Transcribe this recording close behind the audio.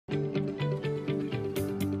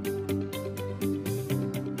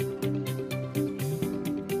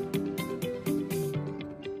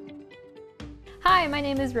Hi, my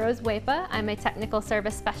name is Rose Wepa. I'm a technical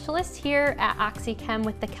service specialist here at OxyChem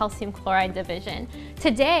with the calcium chloride division.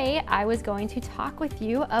 Today, I was going to talk with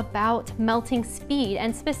you about melting speed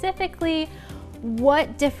and specifically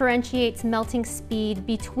what differentiates melting speed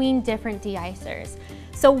between different deicers.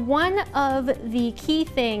 So one of the key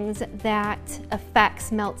things that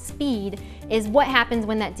affects melt speed is what happens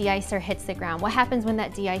when that deicer hits the ground, what happens when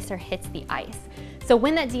that deicer hits the ice. So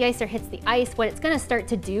when that deicer hits the ice, what it's going to start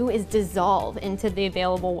to do is dissolve into the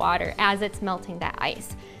available water as it's melting that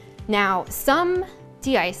ice. Now, some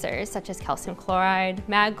deicers, such as calcium chloride,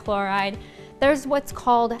 mag chloride, there's what's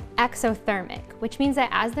called exothermic, which means that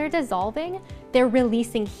as they're dissolving, they're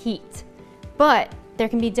releasing heat. But there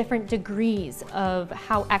can be different degrees of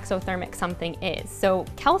how exothermic something is. So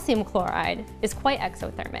calcium chloride is quite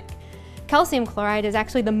exothermic. Calcium chloride is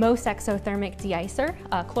actually the most exothermic deicer,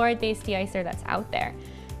 chloride-based deicer that's out there.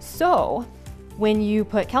 So when you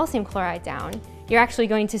put calcium chloride down, you're actually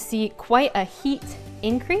going to see quite a heat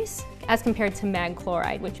increase as compared to mag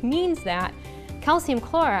chloride, which means that calcium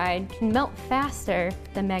chloride can melt faster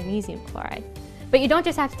than magnesium chloride. But you don't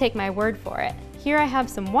just have to take my word for it. Here I have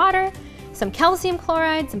some water, some calcium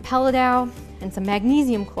chloride, some Peladow, and some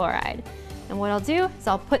magnesium chloride. And what I'll do is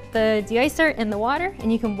I'll put the deicer in the water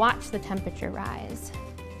and you can watch the temperature rise.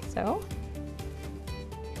 So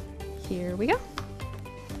here we go.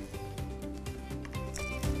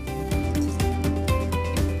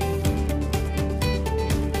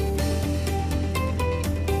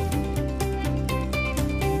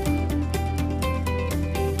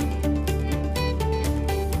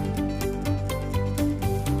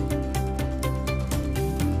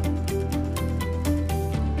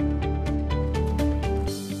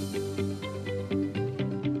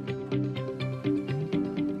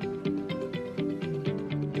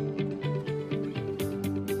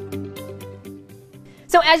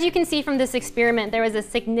 So as you can see from this experiment, there was a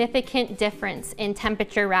significant difference in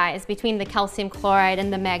temperature rise between the calcium chloride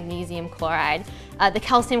and the magnesium chloride. The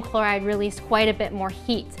calcium chloride released quite a bit more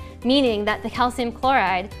heat, meaning that the calcium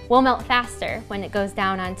chloride will melt faster when it goes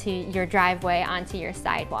down onto your driveway, onto your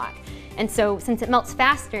sidewalk. And so since it melts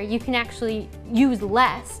faster, you can actually use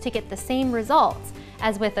less to get the same results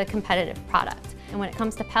as with a competitive product. And when it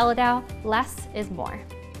comes to Peladow, less is more.